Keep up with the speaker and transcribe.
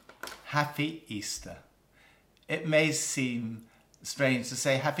Happy Easter. It may seem strange to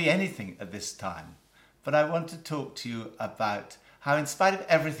say happy anything at this time, but I want to talk to you about how, in spite of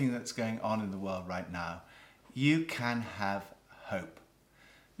everything that's going on in the world right now, you can have hope.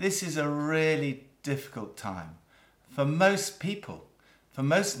 This is a really difficult time for most people, for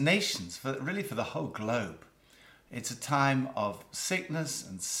most nations, for the whole globe. It's a time of sickness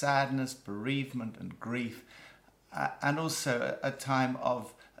and sadness, bereavement and grief, and also a time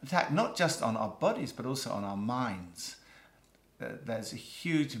of attack, not just on our bodies, but also on our minds. There's a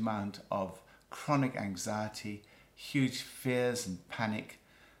huge amount of chronic anxiety, huge fears and panic,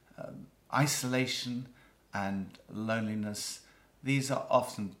 isolation and loneliness. These are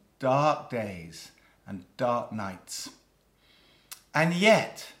often dark days and dark nights. And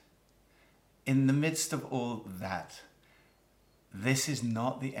yet, in the midst of all that, this is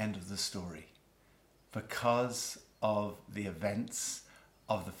not the end of the story because of the events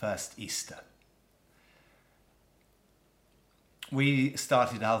of the first Easter. We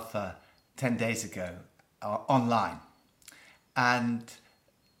started Alpha 10 days ago online, and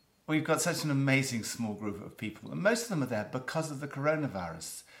we've got such an amazing small group of people, and most of them are there because of the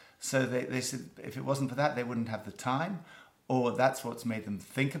coronavirus. So they said if it wasn't for that, they wouldn't have the time, or that's what's made them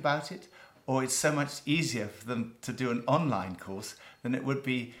think about it, or it's so much easier for them to do an online course than it would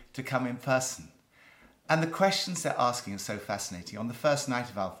be to come in person. And the questions they're asking are so fascinating. On the first night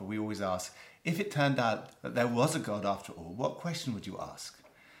of Alpha, we always ask, if it turned out that there was a God after all, what question would you ask?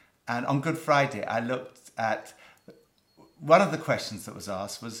 And on Good Friday, I looked at one of the questions that was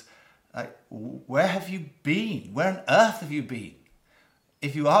asked was, where have you been? Where on earth have you been?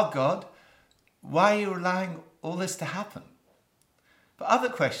 If you are God, why are you allowing all this to happen? But other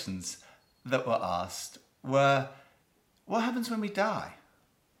questions that were asked were, what happens when we die?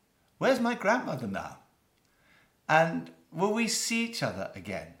 Where's my grandmother now? And will we see each other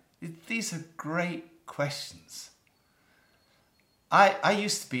again? These are great questions. I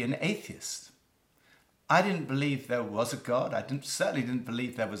used to be an atheist. I didn't believe there was a God. I certainly didn't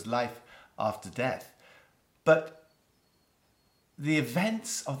believe there was life after death. But the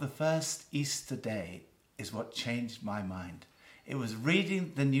events of the first Easter day is what changed my mind. It was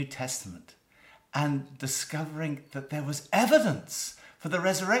reading the New Testament and discovering that there was evidence for the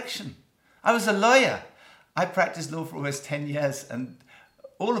resurrection. I was a lawyer. I practiced law for almost 10 years, and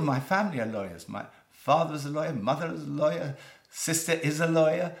all of my family are lawyers. My father was a lawyer, mother was a lawyer, sister is a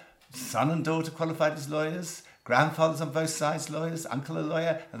lawyer, son and daughter qualified as lawyers, grandfathers on both sides lawyers, uncle a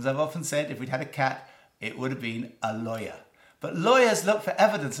lawyer. As I've often said, if we'd had a cat, it would have been a lawyer. But lawyers look for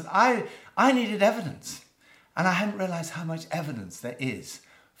evidence, and I needed evidence. And I hadn't realized how much evidence there is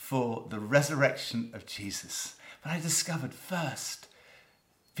for the resurrection of Jesus. But I discovered first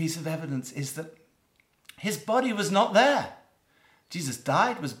piece of evidence is that his body was not there. Jesus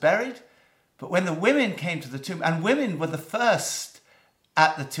died, was buried, but when the women came to the tomb, and women were the first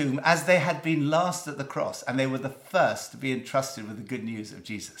at the tomb as they had been last at the cross, and they were the first to be entrusted with the good news of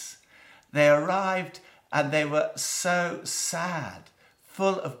Jesus. They arrived and they were so sad,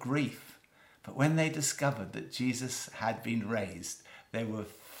 full of grief. But when they discovered that Jesus had been raised, they were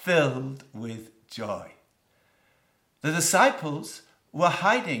filled with joy. The disciples were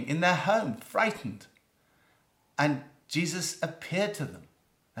hiding in their home, frightened. And Jesus appeared to them.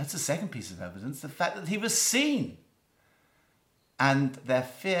 That's the second piece of evidence, the fact that he was seen. And their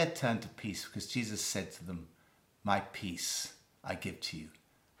fear turned to peace because Jesus said to them, my peace I give to you.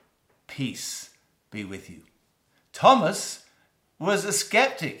 Peace be with you. Thomas was a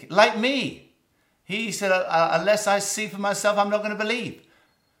skeptic, like me. He said, unless I see for myself, I'm not going to believe.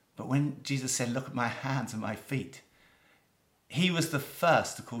 But when Jesus said, look at my hands and my feet, he was the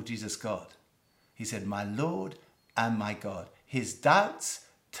first to call Jesus God. He said, my Lord and my God. His doubts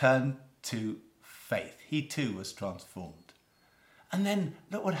turned to faith. He too was transformed. And then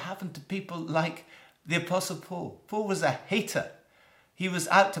look what happened to people like the Apostle Paul. Paul was a hater. He was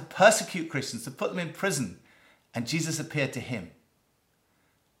out to persecute Christians, to put them in prison. And Jesus appeared to him.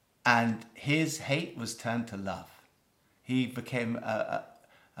 And his hate was turned to love. He became a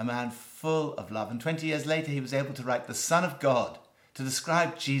man full of love. And 20 years later, he was able to write the Son of God to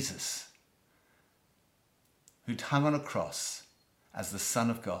describe Jesus, who'd hung on a cross as the Son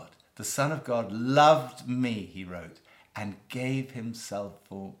of God. The Son of God loved me, he wrote, and gave himself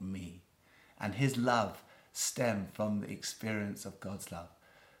for me. And his love stemmed from the experience of God's love.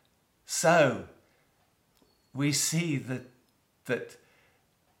 So we see that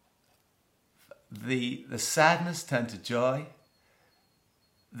the sadness turned to joy,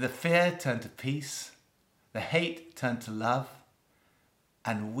 the fear turned to peace, the hate turned to love,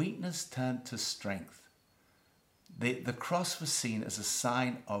 and weakness turned to strength. The cross was seen as a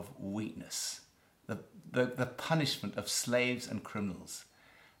sign of weakness, the punishment of slaves and criminals.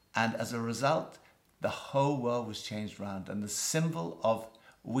 And as a result, the whole world was changed around, and the symbol of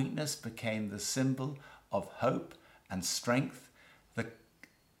weakness became the symbol of hope and strength.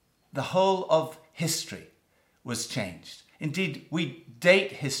 The whole of history was changed. Indeed, we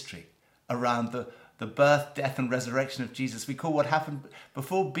date history around the birth, death, and resurrection of Jesus. We call what happened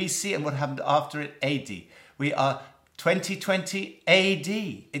before BC and what happened after it AD. We are 2020 AD.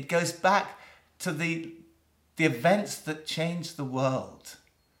 It goes back to the events that changed the world.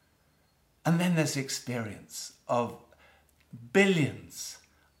 And then there's the experience of billions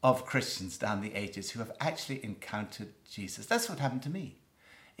of Christians down the ages who have actually encountered Jesus. That's what happened to me.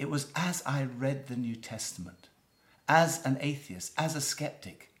 It was as I read the New Testament, as an atheist, as a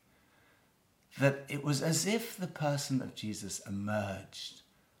skeptic, that it was as if the person of Jesus emerged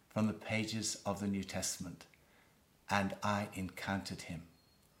from the pages of the New Testament and I encountered him.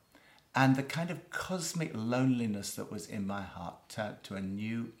 And the kind of cosmic loneliness that was in my heart turned to a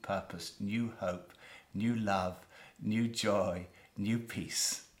new purpose, new hope, new love, new joy, new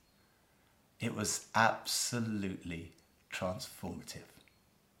peace. It was absolutely transformative.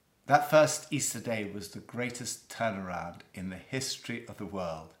 That first Easter day was the greatest turnaround in the history of the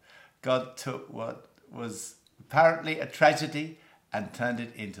world. God took what was apparently a tragedy and turned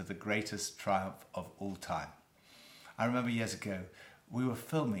it into the greatest triumph of all time. I remember years ago, we were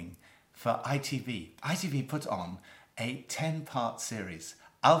filming for ITV. ITV put on a 10-part series,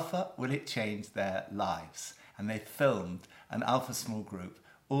 Alpha, Will It Change Their Lives? And they filmed an Alpha small group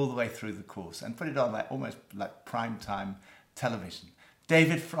all the way through the course and put it on almost like prime time television.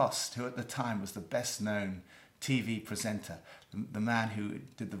 David Frost, who at the time was the best known TV presenter, the man who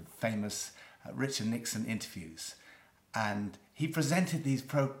did the famous Richard Nixon interviews, and he presented these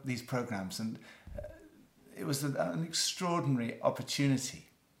programs, and it was an extraordinary opportunity.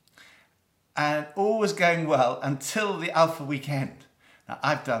 And all was going well until the Alpha weekend. Now,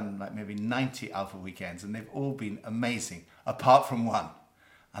 I've done maybe 90 Alpha weekends, and they've all been amazing, apart from one.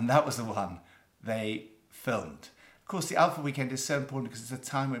 And that was the one they filmed. Of course, the Alpha weekend is so important because it's a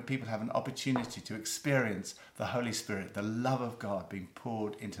time when people have an opportunity to experience the Holy Spirit, the love of God being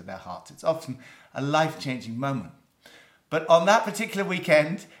poured into their hearts. It's often a life-changing moment. But on that particular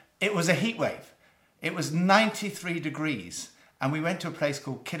weekend, it was a heat wave. It was 93 degrees. And we went to a place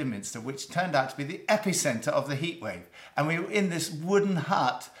called Kidderminster, which turned out to be the epicenter of the heat wave. And we were in this wooden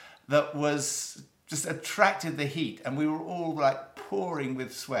hut that was just attracted the heat. And we were all like pouring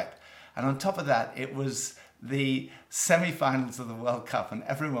with sweat. And on top of that, it was the semi-finals of the World Cup and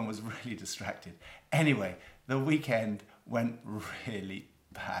everyone was really distracted. Anyway, the weekend went really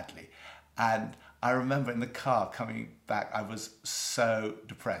badly. And I remember in the car coming back, I was so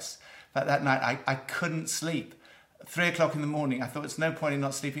depressed. But that night, I couldn't sleep. 3 o'clock in the morning, I thought it's no point in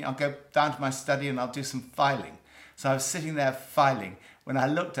not sleeping. I'll go down to my study and I'll do some filing. So I was sitting there filing when I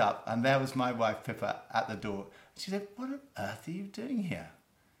looked up and there was my wife Pippa at the door. She said, "What on earth are you doing here?"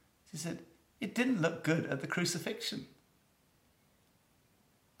 She said, "It didn't look good at the crucifixion."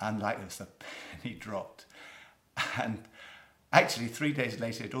 And like this, the penny dropped. And actually 3 days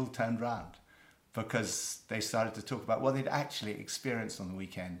later, it all turned round because they started to talk about what they'd actually experienced on the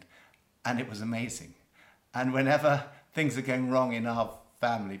weekend. And it was amazing. And whenever things are going wrong in our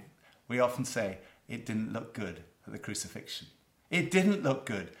family, we often say, it didn't look good at the crucifixion. It didn't look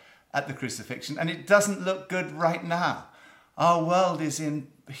good at the crucifixion, and it doesn't look good right now. Our world is in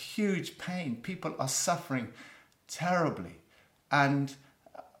huge pain. People are suffering terribly. And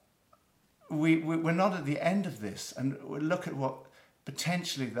we're not at the end of this. And we look at what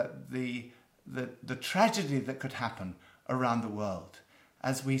potentially that the tragedy that could happen around the world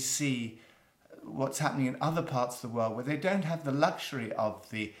as we see what's happening in other parts of the world where they don't have the luxury of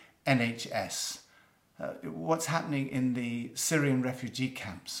the NHS, what's happening in the Syrian refugee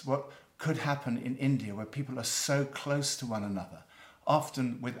camps, what could happen in India where people are so close to one another,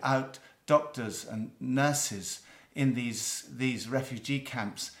 often without doctors and nurses in these refugee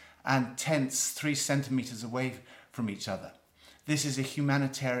camps and tents 3 centimeters away from each other. This is a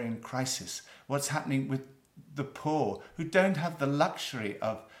humanitarian crisis. What's happening with the poor who don't have the luxury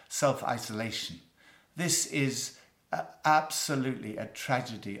of self-isolation. This is absolutely a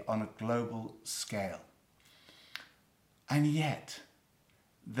tragedy on a global scale. And yet,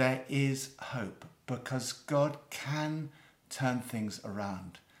 there is hope because God can turn things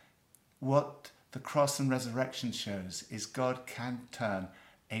around. What the cross and resurrection shows is God can turn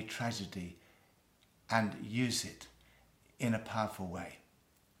a tragedy and use it in a powerful way.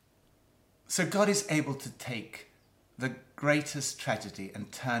 So God is able to take the greatest tragedy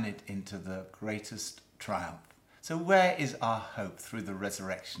and turn it into the greatest triumph. So where is our hope through the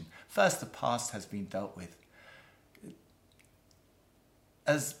resurrection? First, the past has been dealt with.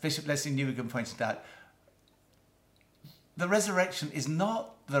 As Bishop Leslie Newbigin pointed out, the resurrection is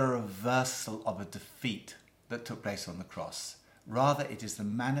not the reversal of a defeat that took place on the cross. Rather, it is the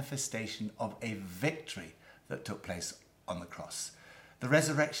manifestation of a victory that took place on the cross. The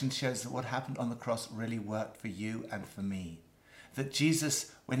resurrection shows that what happened on the cross really worked for you and for me. That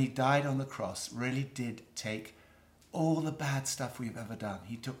Jesus, when he died on the cross, really did take all the bad stuff we've ever done.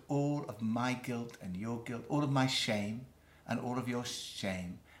 He took all of my guilt and your guilt, all of my shame and all of your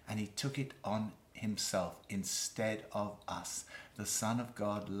shame, and he took it on himself instead of us. The Son of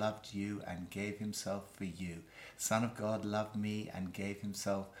God loved you and gave himself for you. The Son of God loved me and gave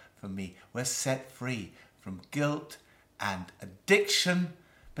himself for me. We're set free from guilt and addiction.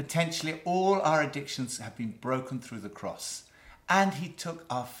 Potentially all our addictions have been broken through the cross. And he took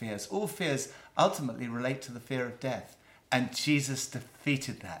our fears. All fears ultimately relate to the fear of death. And Jesus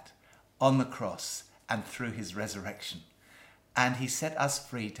defeated that on the cross and through his resurrection. And he set us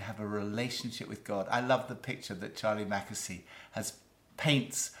free to have a relationship with God. I love the picture that Charlie Mackesy has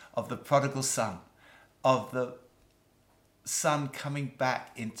paints of the prodigal son, of the son coming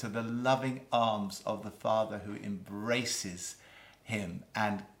back into the loving arms of the Father who embraces him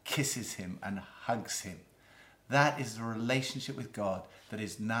and kisses him and hugs him. That is the relationship with God that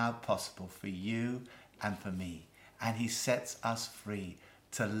is now possible for you and for me. And he sets us free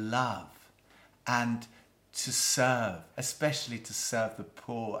to love and to serve, especially to serve the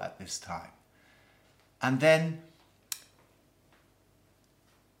poor at this time. And then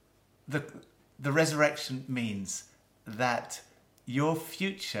the resurrection means that your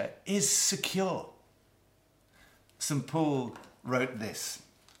future is secure. St. Paul wrote this: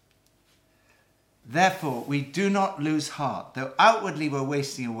 "Therefore we do not lose heart, though outwardly we're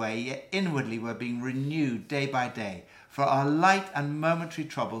wasting away, yet inwardly we're being renewed day by day. For our light and momentary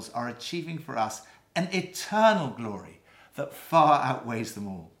troubles are achieving for us an eternal glory that far outweighs them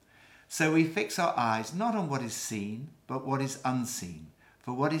all. So we fix our eyes not on what is seen, but what is unseen.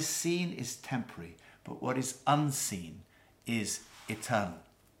 For what is seen is temporary, but what is unseen is eternal."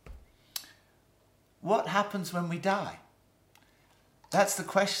 What happens when we die? That's the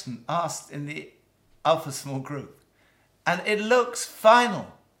question asked in the Alpha Small Group. And it looks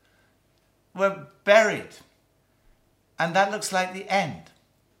final. We're buried. And that looks like the end.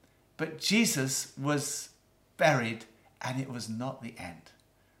 But Jesus was buried and it was not the end.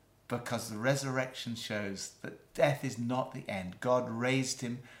 Because the resurrection shows that death is not the end. God raised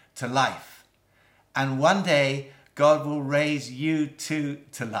him to life. And one day God will raise you too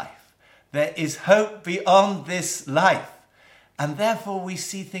to life. There is hope beyond this life. And therefore we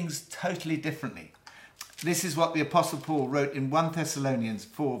see things totally differently. This is what the Apostle Paul wrote in 1 Thessalonians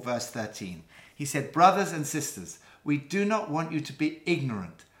 4 verse 13. He said, "Brothers and sisters, we do not want you to be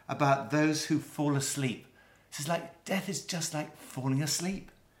ignorant about those who fall asleep." This is like death is just like falling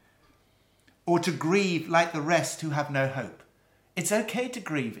asleep. "Or to grieve like the rest who have no hope." It's okay to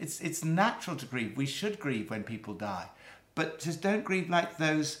grieve. It's natural to grieve. We should grieve when people die. But just don't grieve like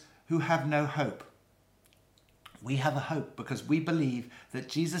those who have no hope. We have a hope because we believe that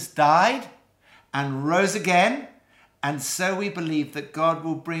Jesus died and rose again. And so we believe that God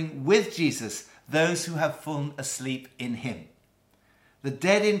will bring with Jesus those who have fallen asleep in him. The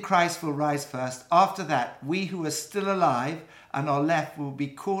dead in Christ will rise first. After that, we who are still alive and are left will be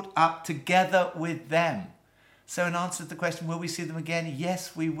caught up together with them. So in answer to the question, will we see them again?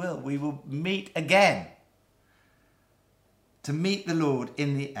 Yes, we will. We will meet again to meet the Lord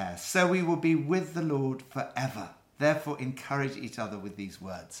in the air. So we will be with the Lord forever. Therefore, encourage each other with these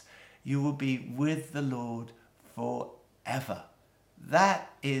words. You will be with the Lord forever.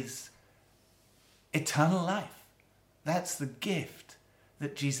 That is eternal life. That's the gift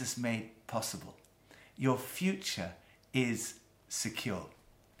that Jesus made possible. Your future is secure.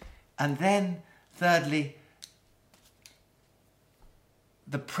 And then, thirdly,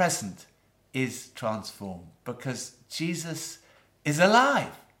 the present is transformed because Jesus is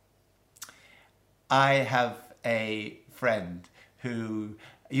alive. I have a friend who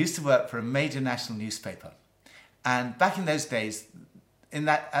used to work for a major national newspaper. And back in those days, at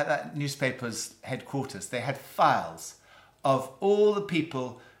that newspaper's headquarters, they had files of all the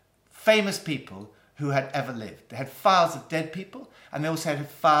people, famous people who had ever lived. They had files of dead people, and they also had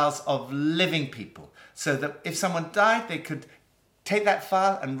files of living people, so that if someone died, they could take that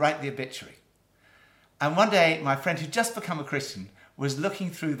file and write the obituary. And one day, my friend who'd just become a Christian was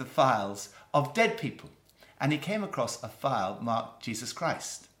looking through the files of dead people, and he came across a file marked Jesus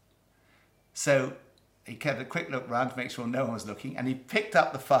Christ. So he kept a quick look around to make sure no one was looking, and he picked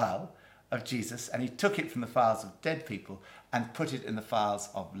up the file of Jesus and he took it from the files of dead people and put it in the files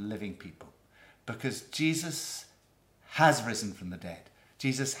of living people. Because Jesus has risen from the dead.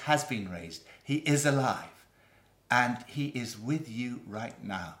 Jesus has been raised. He is alive. And he is with you right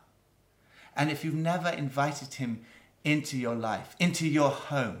now. And if you've never invited him into your life, into your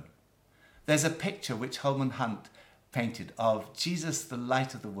home, there's a picture which Holman Hunt painted of Jesus, the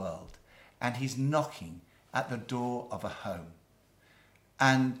light of the world, and he's knocking at the door of a home.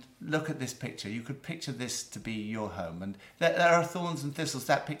 And look at this picture. You could picture this to be your home. And there are thorns and thistles.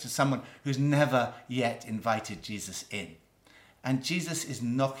 That pictures someone who's never yet invited Jesus in. And Jesus is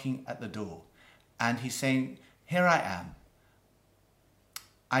knocking at the door. And he's saying, here I am.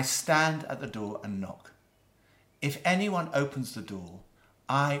 I stand at the door and knock. If anyone opens the door,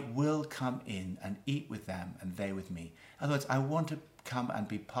 I will come in and eat with them and they with me. In other words, I want to come and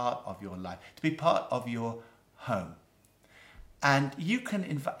be part of your life, to be part of your home. And you can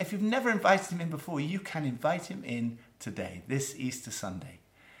invite, if you've never invited him in before, you can invite him in today, this Easter Sunday.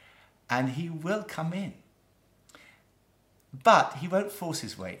 And he will come in. But he won't force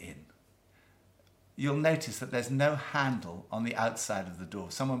his way in. You'll notice that there's no handle on the outside of the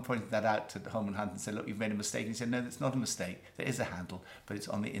door. Someone pointed that out to Holman Hunt and said, look, you've made a mistake. And he said, no, that's not a mistake. There is a handle, but it's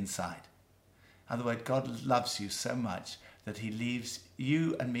on the inside. In other words, God loves you so much that he leaves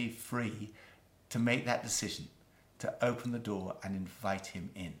you and me free to make that decision, to open the door and invite him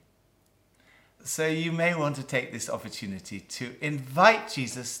in. So you may want to take this opportunity to invite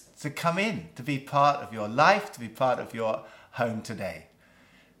Jesus to come in, to be part of your life, to be part of your home today.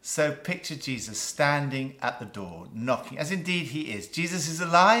 So picture Jesus standing at the door, knocking, as indeed he is. Jesus is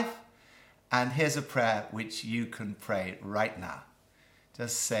alive, and here's a prayer which you can pray right now.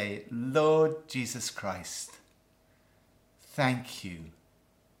 Just say, Lord Jesus Christ, thank you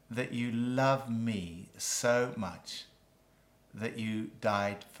that you love me so much that you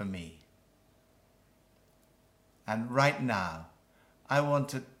died for me. And right now, I want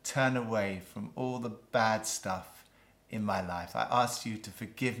to turn away from all the bad stuff in my life. I ask you to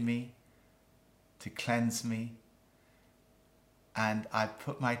forgive me, to cleanse me, and I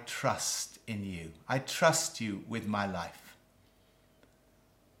put my trust in you. I trust you with my life.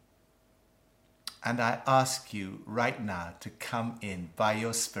 And I ask you right now to come in by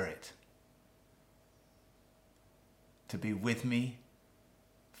your Spirit, to be with me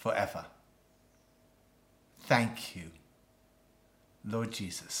forever. Thank you, Lord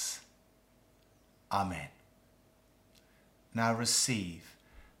Jesus. Amen. Now receive.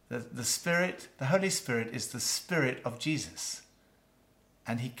 The Spirit, the Holy Spirit is the Spirit of Jesus.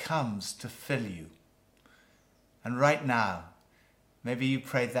 And he comes to fill you. And right now, maybe you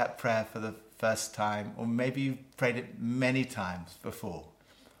prayed that prayer for the first time, or maybe you've prayed it many times before.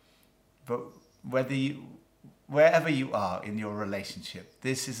 But wherever you are in your relationship,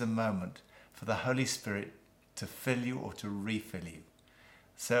 this is a moment for the Holy Spirit to fill you or to refill you.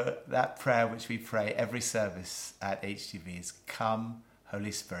 So that prayer which we pray every service at HTV is, come,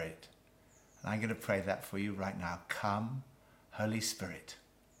 Holy Spirit. And I'm going to pray that for you right now. Come, Holy Spirit.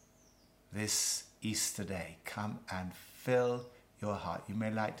 This Easter day, come and fill your heart. You may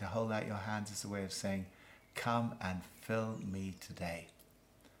like to hold out your hands as a way of saying, come and fill me today.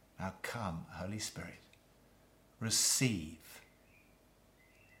 Now come, Holy Spirit. Receive.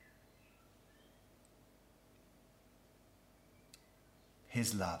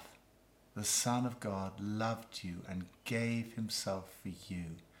 His love. The Son of God loved you and gave himself for you.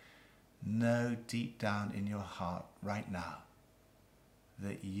 Know deep down in your heart right now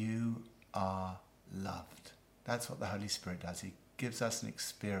that you are loved. That's what the Holy Spirit does. He gives us an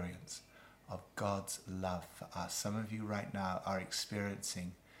experience of God's love for us. Some of you right now are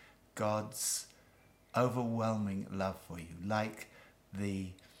experiencing God's overwhelming love for you, like the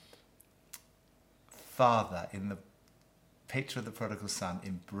Father in the picture of the prodigal son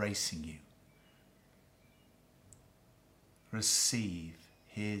embracing you. Receive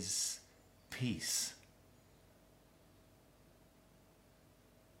his peace.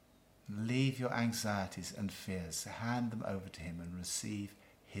 Leave your anxieties and fears, hand them over to him and receive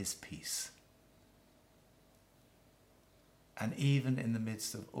his peace. And even in the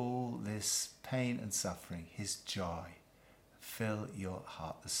midst of all this pain and suffering, his joy fill your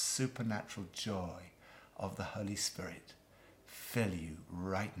heart. The supernatural joy of the Holy Spirit fill you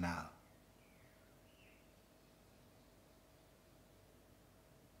right now.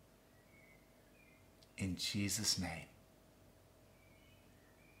 In Jesus' name.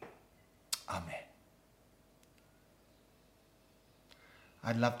 Amen.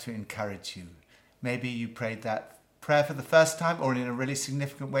 I'd love to encourage you. Maybe you prayed that prayer for the first time or in a really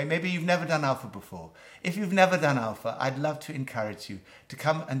significant way. Maybe you've never done Alpha before. If you've never done Alpha, I'd love to encourage you to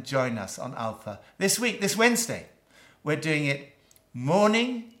come and join us on Alpha this week, this Wednesday. We're doing it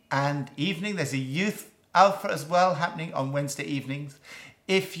morning and evening. There's a youth Alpha as well happening on Wednesday evenings.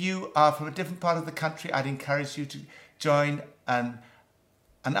 If you are from a different part of the country, I'd encourage you to join an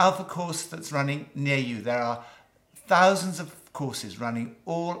Alpha course that's running near you. There are thousands of courses running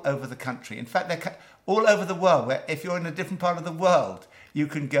all over the country. In fact, they're all over the world. Where if you're in a different part of the world, you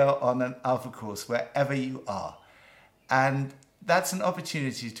can go on an Alpha course wherever you are. And that's an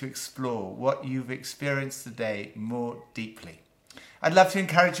opportunity to explore what you've experienced today more deeply. I'd love to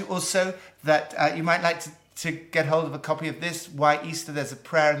encourage you also that you might like to get hold of a copy of this, Why Easter. There's a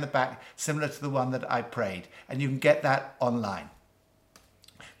prayer in the back similar to the one that I prayed, and you can get that online.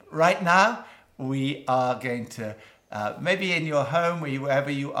 Right now, we are going to, maybe in your home,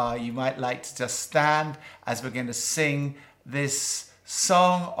 wherever you are, you might like to just stand as we're going to sing this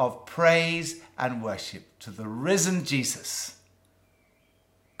song of praise and worship to the risen Jesus.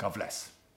 God bless.